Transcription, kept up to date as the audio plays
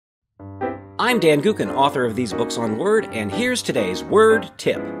I'm Dan Gookin, author of these books on Word, and here's today's Word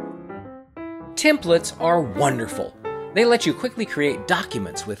tip. Templates are wonderful. They let you quickly create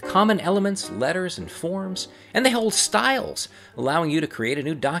documents with common elements, letters, and forms, and they hold styles, allowing you to create a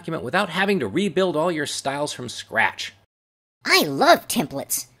new document without having to rebuild all your styles from scratch. I love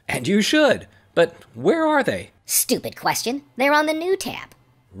templates. And you should, but where are they? Stupid question. They're on the New tab.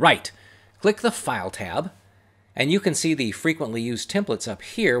 Right. Click the File tab, and you can see the frequently used templates up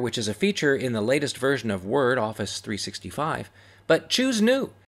here, which is a feature in the latest version of Word, Office 365. But choose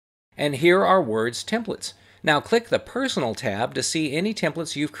New, and here are Word's templates. Now click the Personal tab to see any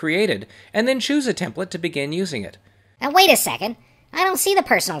templates you've created, and then choose a template to begin using it. Now wait a second. I don't see the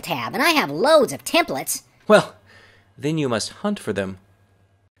Personal tab, and I have loads of templates. Well, then you must hunt for them.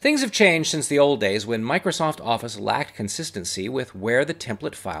 Things have changed since the old days when Microsoft Office lacked consistency with where the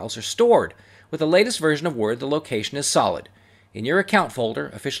template files are stored. With the latest version of Word, the location is solid. In your Account folder,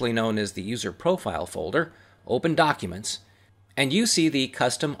 officially known as the User Profile folder, open Documents, and you see the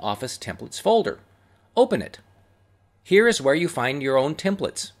Custom Office Templates folder. Open it. Here is where you find your own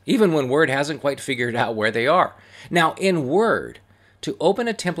templates, even when Word hasn't quite figured out where they are. Now, in Word, to open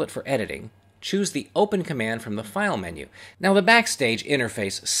a template for editing, choose the Open command from the File menu. Now, the Backstage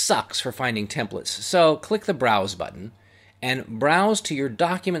interface sucks for finding templates, so click the Browse button and browse to your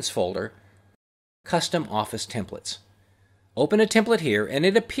Documents folder, Custom Office Templates. Open a template here, and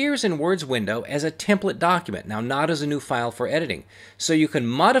it appears in Word's window as a template document, now not as a new file for editing. So you can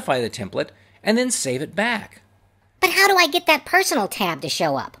modify the template and then save it back. But how do I get that Personal tab to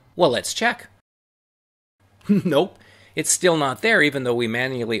show up? Well, let's check. Nope, it's still not there even though we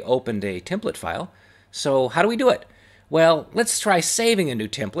manually opened a template file. So how do we do it? Well, let's try saving a new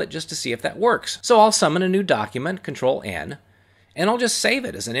template just to see if that works. So I'll summon a new document, Control-N, and I'll just save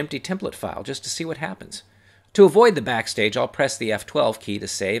it as an empty template file just to see what happens. To avoid the Backstage, I'll press the F12 key to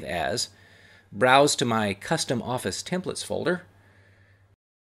save as, browse to my Custom Office Templates folder,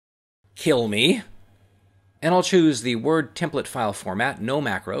 killme, and I'll choose the Word template file format, no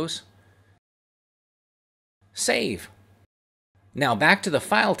macros, save. Now back to the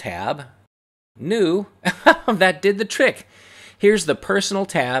File tab, New, that did the trick. Here's the Personal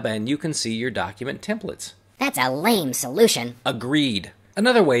tab, and you can see your document templates. That's a lame solution. Agreed.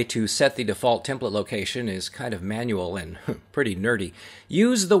 Another way to set the default template location is kind of manual and pretty nerdy.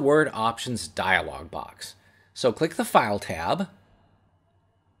 Use the Word Options dialog box. So click the File tab,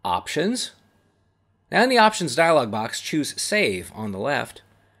 Options. Now in the Options dialog box, choose Save on the left.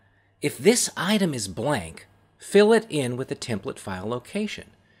 If this item is blank, fill it in with the template file location.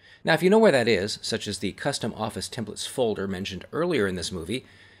 Now if you know where that is, such as the Custom Office Templates folder mentioned earlier in this movie,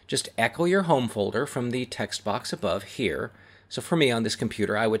 just echo your home folder from the text box above here. So for me on this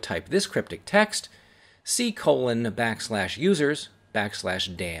computer, I would type this cryptic text,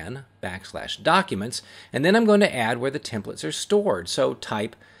 C:\users\Dan\documents, and then I'm going to add where the templates are stored. So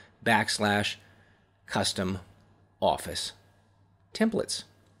type \custom office templates.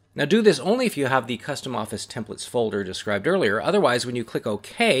 Now do this only if you have the Custom Office Templates folder described earlier. Otherwise, when you click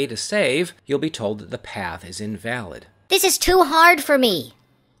OK to save, you'll be told that the path is invalid. This is too hard for me.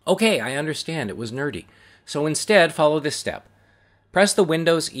 Okay, I understand. It was nerdy. So instead, follow this step. Press the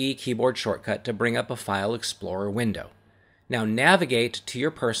Windows E keyboard shortcut to bring up a File Explorer window. Now navigate to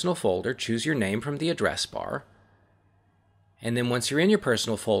your personal folder, choose your name from the address bar, and then once you're in your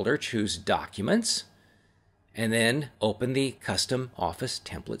personal folder, choose Documents, and then open the Custom Office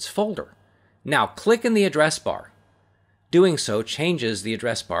Templates folder. Now click in the address bar. Doing so changes the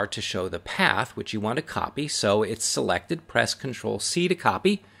address bar to show the path which you want to copy, so it's selected. Press Ctrl-C to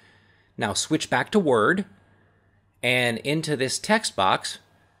copy. Now switch back to Word, and into this text box,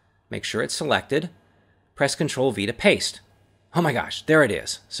 make sure it's selected, press Ctrl-V to paste. Oh my gosh, there it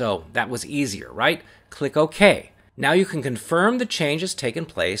is. So that was easier, right? Click OK. Now you can confirm the change has taken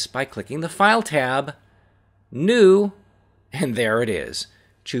place by clicking the File tab, New, and there it is.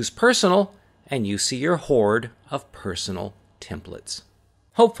 Choose Personal, and you see your horde of personal templates.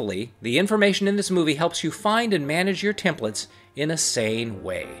 Hopefully, the information in this movie helps you find and manage your templates in a sane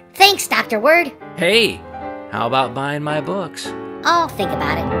way. Thanks, Dr. Word. Hey, how about buying my books? I'll think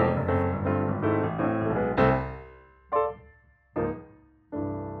about it.